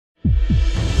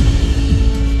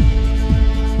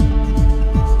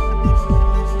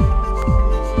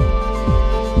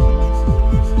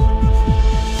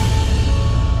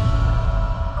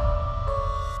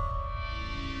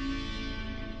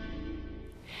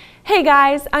Hey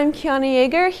guys, I'm Kiana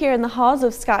Yeager here in the halls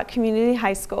of Scott Community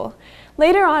High School.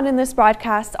 Later on in this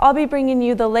broadcast, I'll be bringing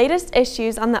you the latest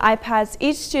issues on the iPads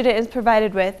each student is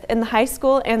provided with in the high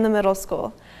school and the middle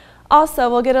school. Also,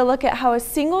 we'll get a look at how a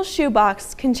single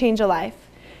shoebox can change a life.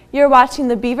 You're watching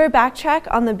the Beaver Backtrack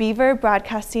on the Beaver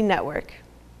Broadcasting Network.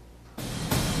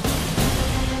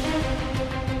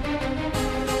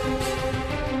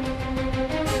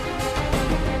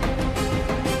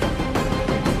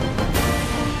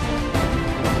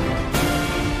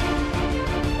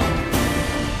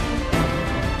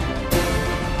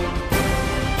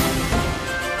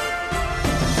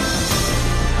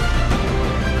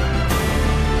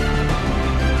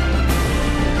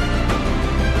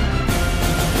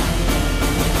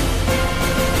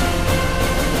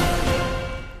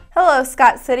 Hello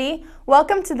Scott City,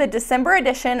 welcome to the December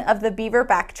edition of the Beaver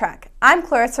Backtrack. I'm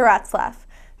Clarissa Ratzlaff.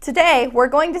 Today we're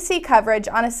going to see coverage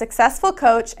on a successful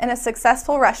coach and a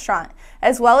successful restaurant,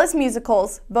 as well as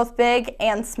musicals, both big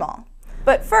and small.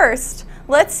 But first,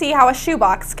 let's see how a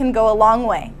shoebox can go a long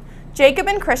way. Jacob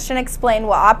and Christian explain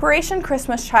what Operation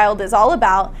Christmas Child is all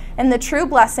about and the true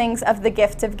blessings of the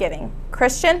gift of giving.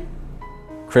 Christian?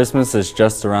 Christmas is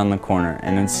just around the corner,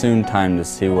 and it's soon time to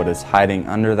see what is hiding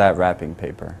under that wrapping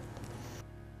paper.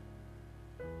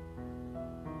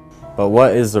 But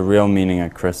what is the real meaning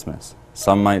of Christmas?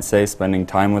 Some might say spending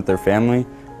time with their family,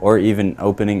 or even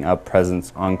opening up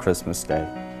presents on Christmas Day.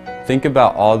 Think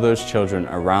about all those children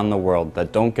around the world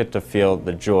that don't get to feel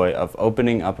the joy of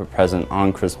opening up a present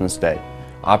on Christmas Day.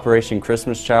 Operation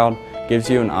Christmas Child gives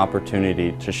you an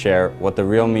opportunity to share what the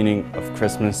real meaning of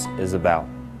Christmas is about.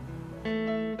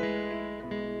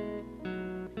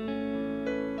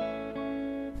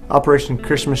 Operation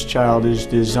Christmas Child is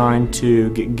designed to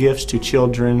get gifts to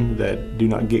children that do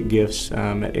not get gifts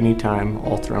at any time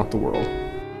all throughout the world.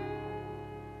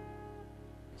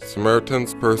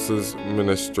 Samaritan's Purses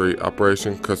Ministry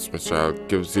Operation Christmas Child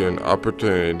gives you an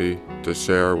opportunity to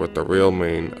share what the real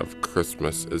meaning of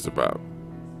Christmas is about.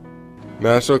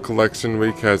 National Collection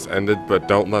Week has ended, but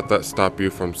don't let that stop you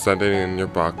from sending in your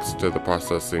box to the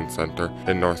processing center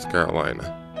in North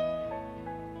Carolina.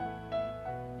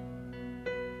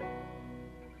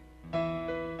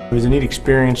 It was a neat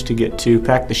experience to get to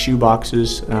pack the shoe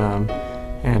boxes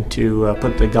and to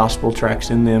put the gospel tracts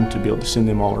in them to be able to send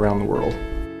them all around the world.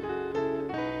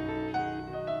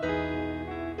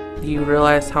 You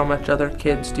realize how much other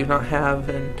kids do not have,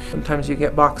 and sometimes you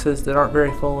get boxes that aren't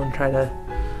very full and try to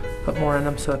put more in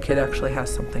them so a kid actually has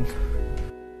something.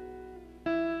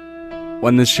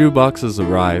 When the shoe boxes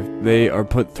arrive, they are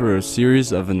put through a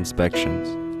series of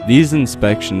inspections. These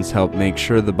inspections help make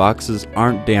sure the boxes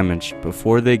aren't damaged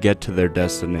before they get to their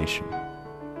destination.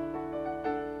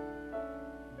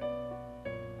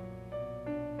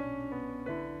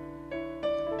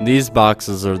 These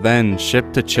boxes are then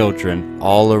shipped to children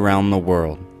all around the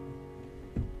world.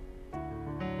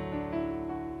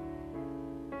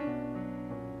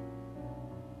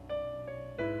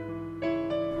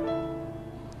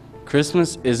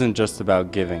 Christmas isn't just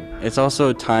about giving. It's also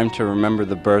a time to remember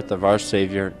the birth of our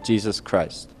Savior, Jesus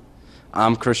Christ.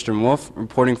 I'm Christian Wolf,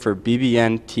 reporting for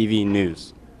BBN TV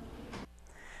News.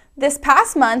 This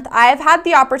past month, I have had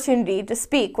the opportunity to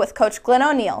speak with Coach Glenn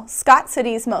O'Neill, Scott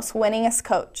City's most winningest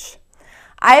coach.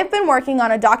 I have been working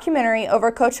on a documentary over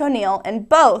Coach O'Neill and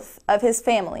both of his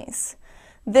families.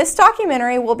 This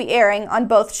documentary will be airing on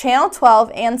both Channel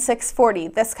 12 and 640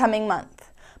 this coming month.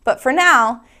 But for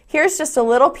now, here's just a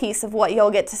little piece of what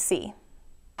you'll get to see.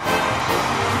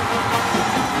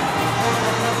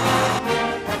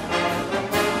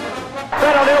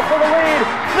 O'Neill for the lead.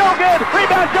 No good.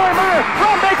 Rebound, Joey Meyer.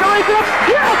 Ron Baker leads it up.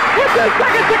 Yes! With 2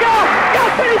 seconds to go.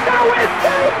 Scott City's going to win.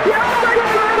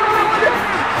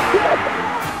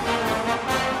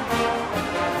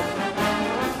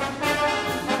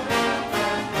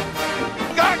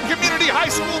 Scott Community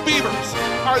High School Beavers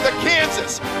are the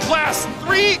Kansas Class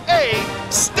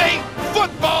 3A State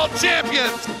Football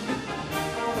Champions.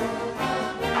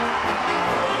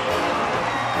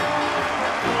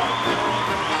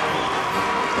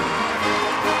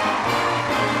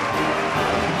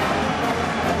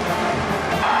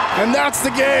 And that's the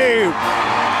game.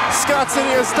 Scott City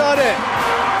has done it.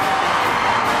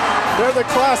 They're the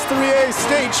Class 3A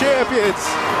state champions.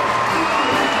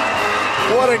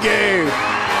 What a game.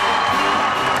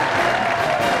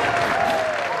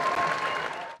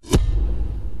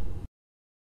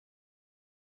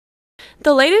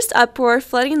 The latest uproar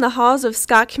flooding the halls of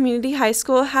Scott Community High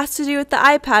School has to do with the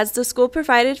iPads the school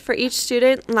provided for each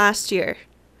student last year.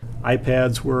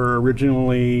 iPads were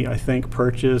originally, I think,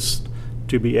 purchased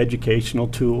to be educational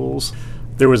tools.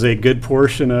 There was a good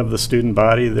portion of the student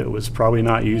body that was probably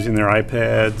not using their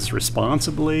iPads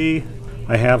responsibly.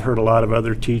 I have heard a lot of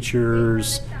other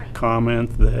teachers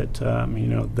comment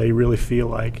that they really feel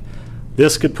like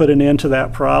this could put an end to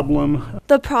that problem.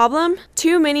 The problem?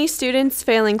 Too many students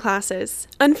failing classes.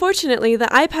 Unfortunately, the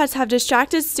iPads have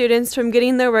distracted students from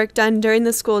getting their work done during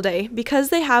the school day because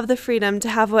they have the freedom to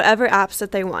have whatever apps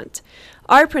that they want.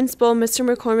 Our principal, Mr.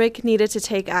 McCormick, needed to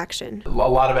take action. A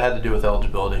lot of it had to do with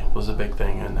eligibility was a big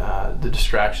thing, and the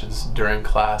distractions during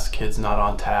class, kids not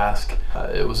on task.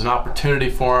 It was an opportunity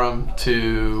for them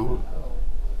to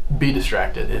be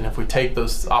distracted, and if we take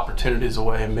those opportunities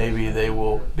away, maybe they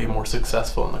will be more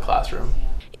successful in the classroom.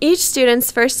 Each student's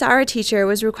first hour teacher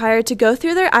was required to go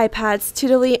through their iPads to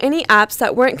delete any apps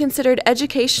that weren't considered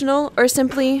educational or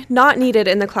simply not needed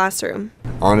in the classroom.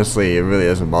 Honestly, it really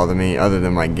doesn't bother me other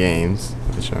than my games,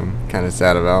 which I'm kind of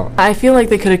sad about. I feel like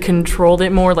they could have controlled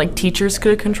it more, like teachers could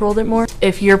have controlled it more.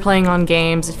 If you're playing on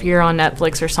games, if you're on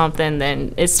Netflix or something,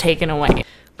 then it's taken away.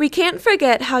 We can't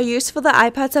forget how useful the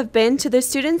iPads have been to the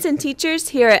students and teachers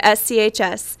here at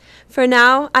SCHS. For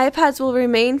now, iPads will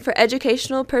remain for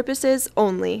educational purposes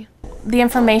only. The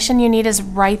information you need is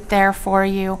right there for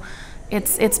you.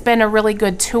 It's been a really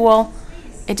good tool.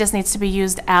 It just needs to be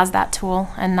used as that tool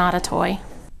and not a toy.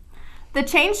 The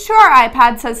change to our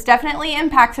iPads has definitely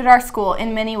impacted our school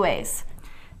in many ways.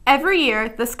 Every year,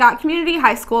 the Scott Community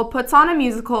High School puts on a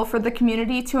musical for the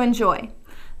community to enjoy.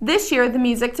 This year, the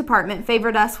music department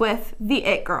favored us with The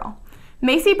It Girl.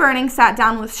 Macy Burning sat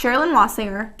down with Sherilyn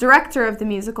Wassinger, director of the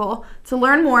musical, to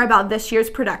learn more about this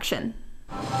year's production.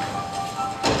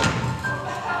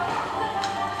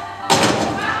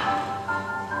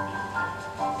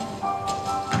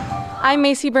 I'm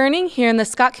Macy Burning here in the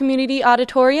Scott Community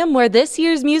Auditorium where this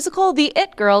year's musical, The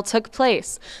It Girl, took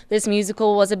place. This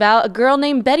musical was about a girl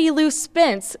named Betty Lou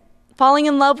Spence falling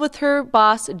in love with her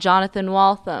boss, Jonathan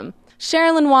Waltham.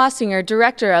 Sherilyn Wassinger,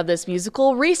 director of this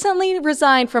musical, recently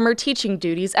resigned from her teaching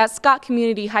duties at Scott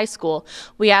Community High School.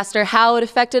 We asked her how it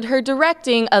affected her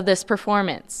directing of this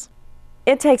performance.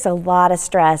 It takes a lot of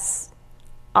stress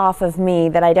off of me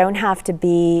that I don't have to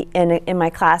be in my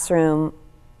classroom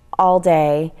all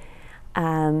day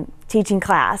teaching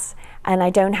class, and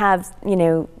I don't have,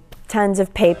 tons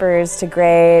of papers to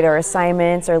grade or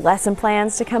assignments or lesson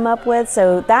plans to come up with,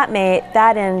 so that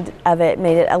end of it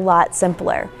made it a lot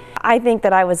simpler. I think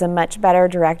that I was a much better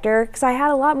director because I had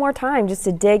a lot more time just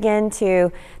to dig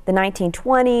into the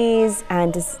 1920s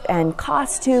and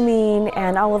costuming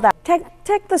and all of that.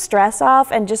 Take the stress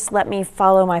off and just let me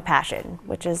follow my passion,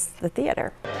 which is the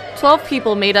theater. 12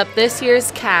 people made up this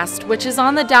year's cast, which is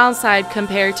on the downside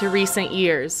compared to recent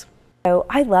years. So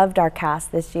I loved our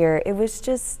cast this year. It was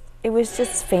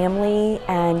just family,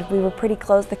 and we were pretty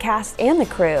close, the cast and the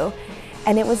crew.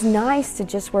 And it was nice to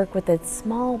just work with a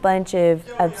small bunch of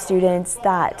students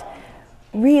that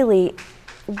really,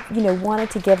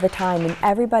 wanted to give the time, and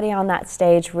everybody on that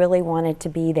stage really wanted to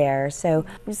be there. So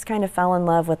we just kind of fell in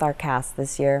love with our cast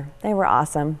this year. They were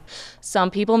awesome.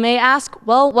 Some people may ask,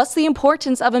 well, what's the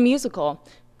importance of a musical?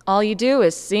 All you do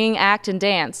is sing, act, and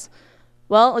dance.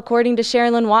 Well, according to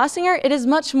Sherilyn Wassinger, it is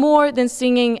much more than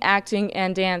singing, acting,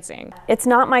 and dancing. It's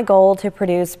not my goal to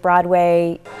produce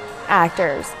Broadway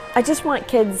actors. I just want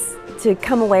kids to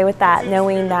come away with that,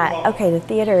 knowing that, okay, the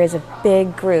theater is a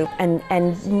big group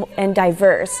and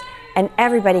diverse, and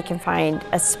everybody can find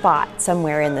a spot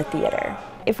somewhere in the theater.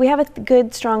 If we have a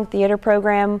good, strong theater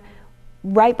program,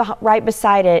 right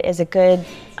beside it is a good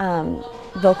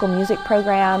vocal music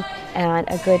program and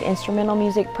a good instrumental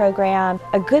music program.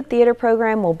 A good theater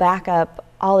program will back up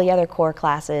all the other core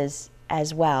classes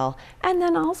as well. And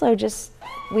then also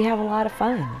we have a lot of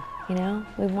fun,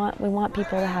 We want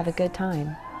people to have a good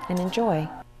time and enjoy.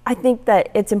 I think that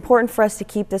it's important for us to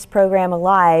keep this program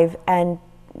alive and,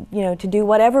 to do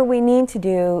whatever we need to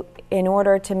do in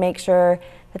order to make sure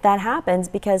that happens,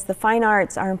 because the fine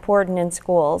arts are important in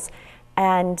schools.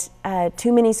 And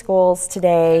too many schools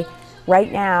today,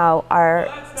 right now, are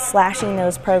slashing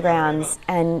those programs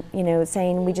and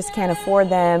saying we just can't afford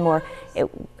them, or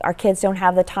our kids don't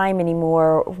have the time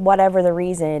anymore, whatever the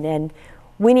reason. And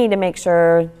we need to make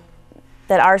sure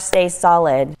that ours stays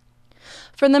solid.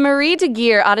 From the Marie de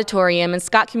Geer Auditorium in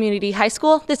Scott Community High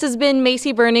School, this has been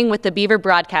Macy Burning with the Beaver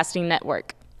Broadcasting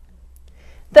Network.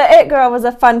 The It Girl was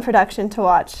a fun production to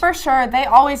watch. For sure, they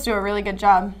always do a really good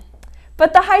job.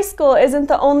 But the high school isn't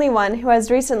the only one who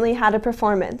has recently had a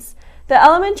performance. The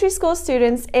elementary school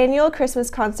students' annual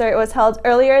Christmas concert was held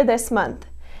earlier this month.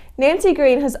 Nancy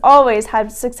Green has always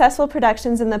had successful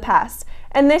productions in the past,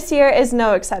 and this year is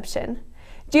no exception.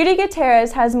 Judy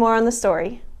Gutierrez has more on the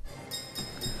story.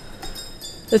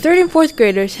 The 3rd and 4th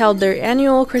graders held their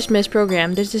annual Christmas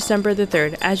program this December the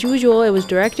 3rd. As usual, it was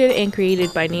directed and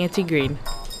created by Nancy Green.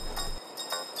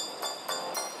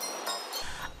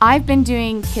 I've been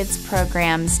doing kids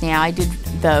programs now. I did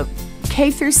the K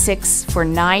through 6 for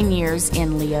 9 years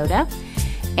in Leota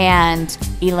and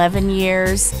 11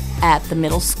 years at the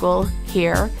middle school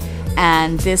here.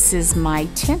 And this is my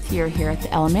 10th year here at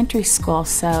the elementary school,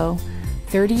 so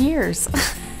 30 years.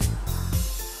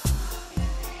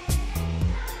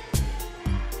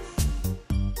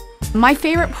 My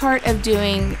favorite part of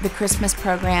doing the Christmas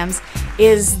programs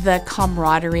is the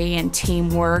camaraderie and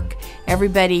teamwork.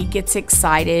 Everybody gets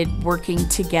excited working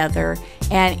together,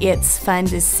 and it's fun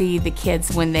to see the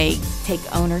kids when they take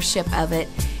ownership of it,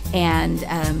 and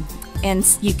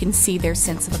you can see their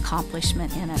sense of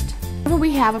accomplishment in it. Whenever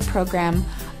we have a program,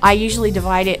 I usually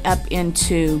divide it up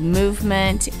into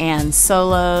movement and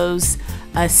solos,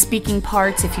 speaking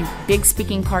parts, big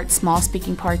speaking parts, small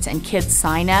speaking parts, and kids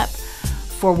sign up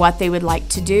for what they would like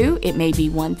to do. It may be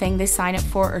one thing they sign up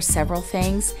for or several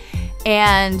things,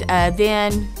 and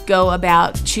then go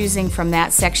about choosing from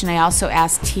that section. I also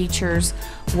ask teachers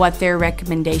what their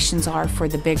recommendations are for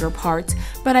the bigger parts,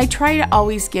 but I try to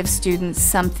always give students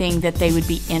something that they would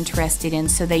be interested in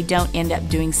so they don't end up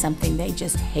doing something they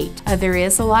just hate. There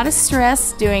is a lot of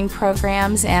stress doing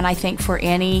programs, and I think for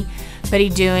anybody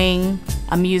doing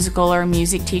a musical or a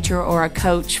music teacher or a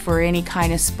coach for any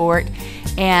kind of sport,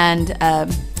 and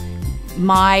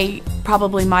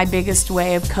probably my biggest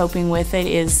way of coping with it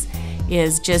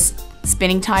is just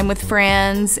spending time with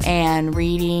friends and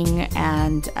reading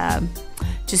and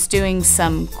just doing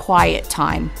some quiet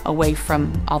time away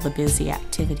from all the busy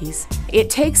activities. It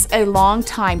takes a long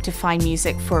time to find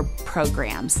music for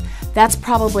programs. That's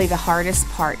probably the hardest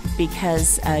part,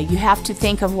 because you have to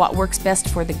think of what works best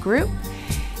for the group,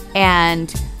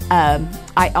 and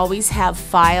I always have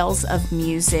files of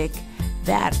music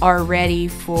that are ready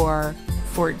for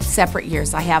separate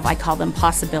years. I call them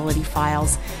possibility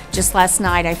files. Just last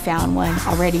night I found one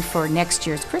already for next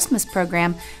year's Christmas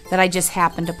program that I just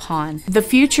happened upon. The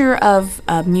future of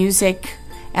music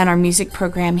and our music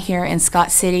program here in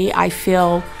Scott City, I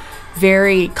feel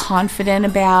very confident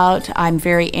about. I'm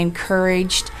very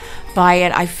encouraged by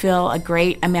it. I feel a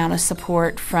great amount of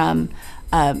support from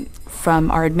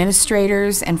our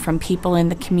administrators and from people in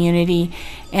the community,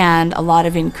 and a lot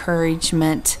of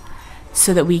encouragement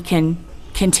so that we can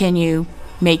continue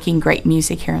making great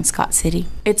music here in Scott City.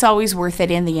 It's always worth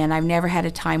it in the end. I've never had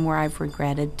a time where I've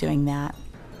regretted doing that.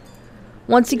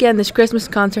 Once again, this Christmas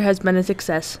concert has been a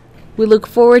success. We look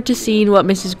forward to seeing what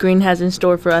Mrs. Green has in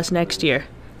store for us next year.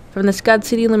 From the Scott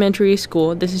City Elementary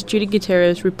School, this is Judy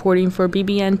Gutierrez reporting for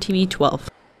BBN TV 12.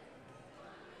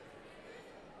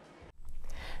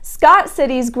 Scott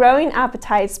City's growing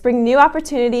appetites bring new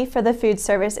opportunity for the food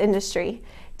service industry.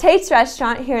 Tate's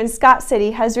restaurant here in Scott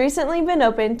City has recently been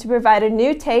opened to provide a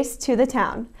new taste to the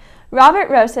town. Robert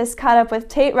Rosas caught up with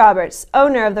Tate Roberts,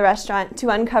 owner of the restaurant, to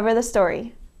uncover the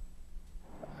story.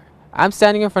 I'm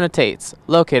standing in front of Tate's,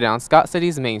 located on Scott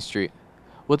City's Main Street.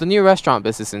 With a new restaurant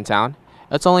business in town,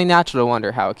 it's only natural to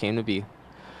wonder how it came to be.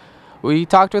 We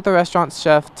talked with the restaurant's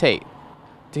chef, Tate,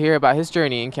 to hear about his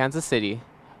journey in Kansas City,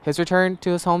 his return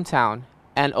to his hometown,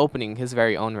 and opening his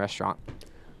very own restaurant.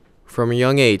 From a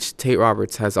young age, Tate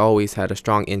Roberts has always had a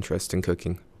strong interest in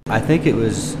cooking. I think it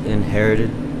was inherited,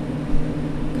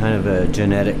 kind of a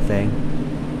genetic thing.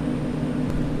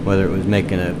 Whether it was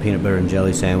making a peanut butter and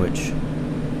jelly sandwich,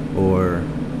 or,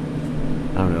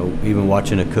 I don't know, even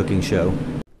watching a cooking show.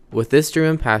 With this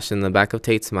dream and passion in the back of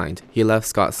Tate's mind, he left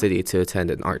Scott City to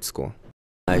attend an art school.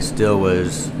 I still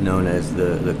was known as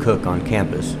the cook on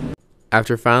campus.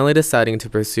 After finally deciding to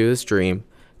pursue his dream,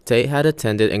 Tate had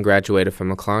attended and graduated from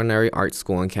a culinary art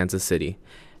school in Kansas City,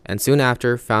 and soon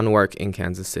after found work in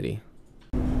Kansas City.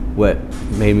 What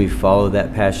made me follow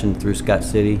that passion through Scott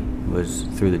City was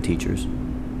through the teachers.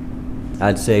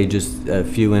 I'd say just a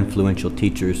few influential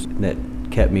teachers that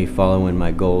kept me following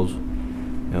my goals. You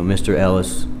know, Mr.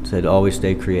 Ellis said always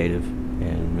stay creative,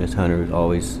 and Ms. Hunter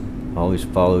always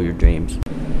follow your dreams.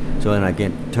 So then I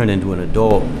turned into an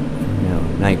adult,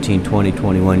 19, 20,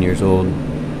 21 years old.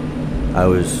 I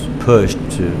was pushed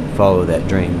to follow that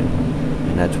dream,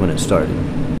 and that's when it started.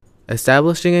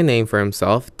 Establishing a name for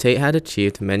himself, Tate had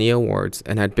achieved many awards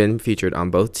and had been featured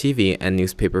on both TV and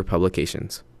newspaper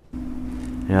publications.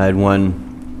 And I had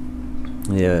won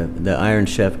the Iron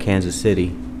Chef Kansas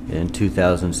City in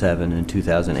 2007 and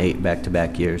 2008,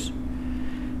 back-to-back years.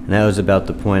 And that was about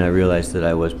the point I realized that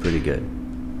I was pretty good.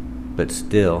 But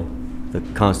still, the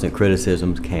constant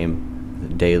criticisms came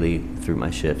daily through my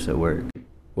shifts at work.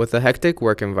 With a hectic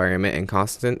work environment and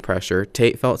constant pressure,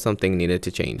 Tate felt something needed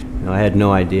to change. I had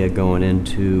no idea going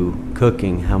into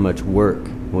cooking how much work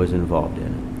was involved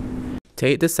in it.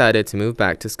 Tate decided to move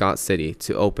back to Scott City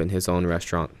to open his own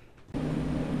restaurant.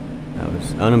 I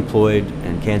was unemployed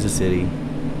in Kansas City,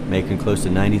 making close to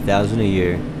 $90,000 a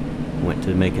year, went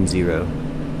to making zero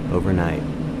overnight.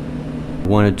 I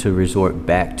wanted to resort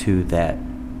back to that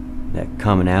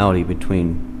commonality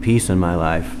between peace in my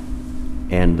life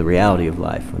and the reality of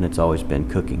life, and it's always been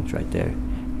cooking's right there.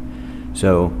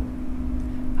 So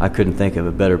I couldn't think of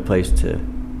a better place to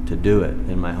do it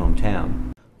in my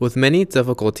hometown. With many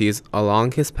difficulties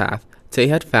along his path, Tate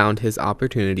had found his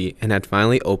opportunity and had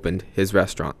finally opened his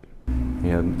restaurant.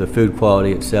 You know, the food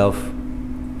quality itself,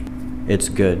 it's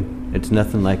good. It's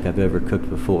nothing like I've ever cooked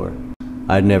before.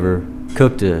 I'd never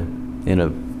cooked in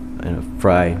a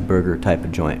fry burger type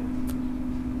of joint.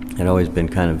 I'd always been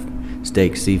kind of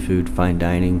steak, seafood, fine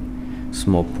dining,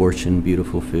 small portion,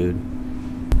 beautiful food.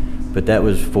 But that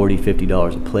was $40,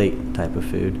 $50 a plate type of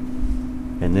food,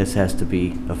 and this has to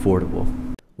be affordable.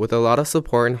 With a lot of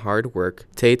support and hard work,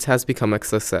 Tate's has become a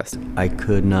success. I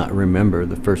could not remember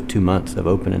the first 2 months of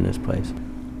opening this place.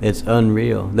 It's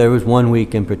unreal. There was one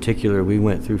week in particular we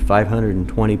went through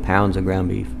 520 pounds of ground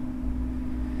beef.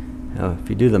 Now,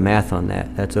 if you do the math on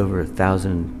that, that's over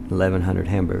 1,000, 1,100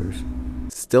 hamburgers.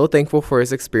 Still thankful for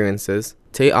his experiences,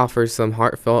 Tate offers some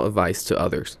heartfelt advice to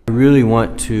others. I really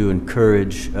want to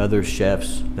encourage other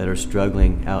chefs that are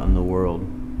struggling out in the world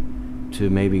to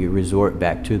maybe resort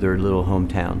back to their little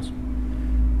hometowns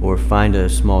or find a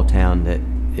small town that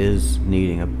is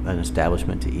needing an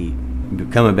establishment to eat.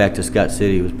 Coming back to Scott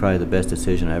City was probably the best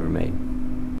decision I ever made.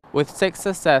 With Tate's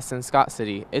success in Scott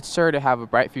City, it's sure to have a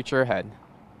bright future ahead.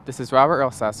 This is Robert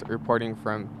Elsas reporting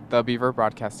from the Beaver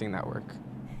Broadcasting Network.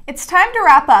 It's time to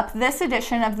wrap up this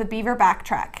edition of the Beaver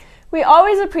Backtrack. We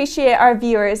always appreciate our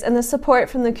viewers and the support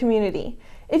from the community.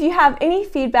 If you have any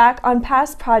feedback on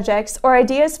past projects or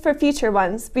ideas for future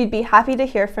ones, we'd be happy to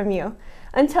hear from you.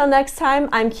 Until next time,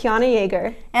 I'm Kiana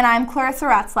Yeager. And I'm Clarissa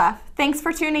Ratzlaff. Thanks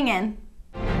for tuning in.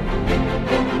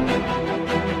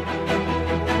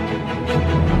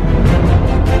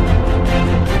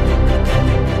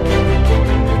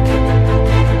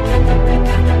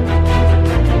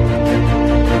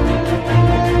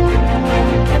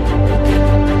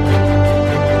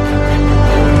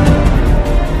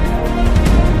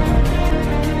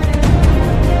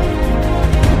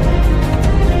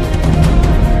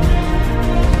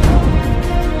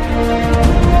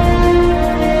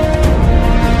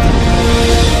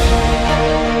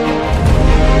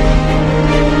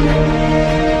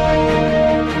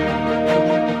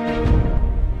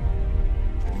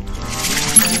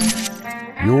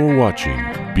 You're watching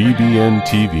BBN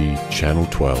TV Channel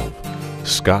 12,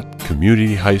 Scott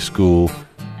Community High School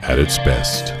at its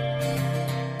best.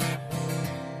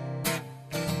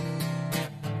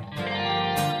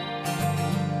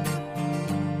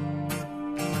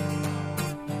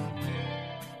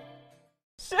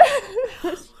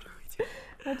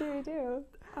 What do we do?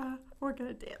 We're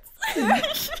gonna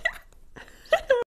dance.